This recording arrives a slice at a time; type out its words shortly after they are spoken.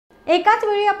एकाच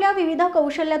वेळी आपल्या विविध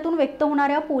कौशल्यातून व्यक्त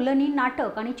होणाऱ्या पुलंनी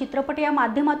नाटक आणि चित्रपट या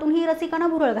माध्यमातूनही रसिकांना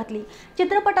भुरळ घातली।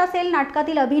 चित्रपट असेल,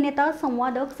 नाटकातील अभिनेता,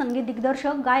 संवादक, संगीत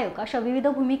दिग्दर्शक, गायक अशा विविध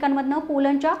भूमिकांमधनं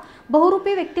पुलंच्या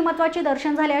बहुरूपी व्यक्तिमत्वाचे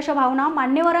दर्शन झाले अशा भावना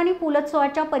मान्यवरांनी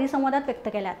पुलोत्सवाच्या परिसंवादात व्यक्त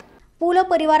केल्यात। पुल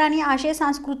परिवार आणि आशय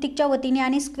सांस्कृतिकच्या वतीने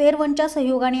आणि स्क्वेअर वनच्या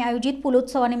सहयोगाने आयोजित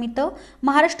पुलोत्सवानिमित्त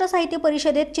महाराष्ट्र साहित्य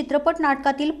परिषदेत चित्रपट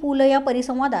नाटकातील पुल या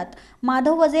परिसंवादात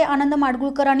माधव वजे, आनंद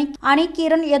माडगुळकर आणि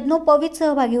किरण यज्ञोपवीत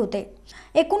सहभागी होते।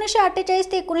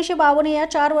 1948 ते 1952 या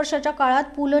 4 वर्षाच्या काळात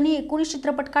पुलंनी 19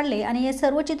 चित्रपट काढले आणि हे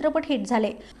सर्व चित्रपट हिट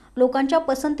झाले, लोकांच्या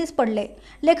पसंतीस पडले।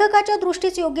 लेखकाच्या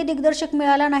दृष्टीस योग्य दिग्दर्शक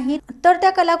मिळाला नाही तर त्या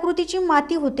कलाकृतीची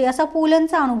माती होते असा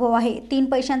पुलंचा अनुभव आहे। 3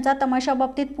 पैशांचा तमाशा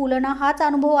बाबतीत पुलंना हाच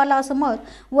अनुभव आला असं मत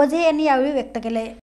वझे यांनी यावेळी व्यक्त केले।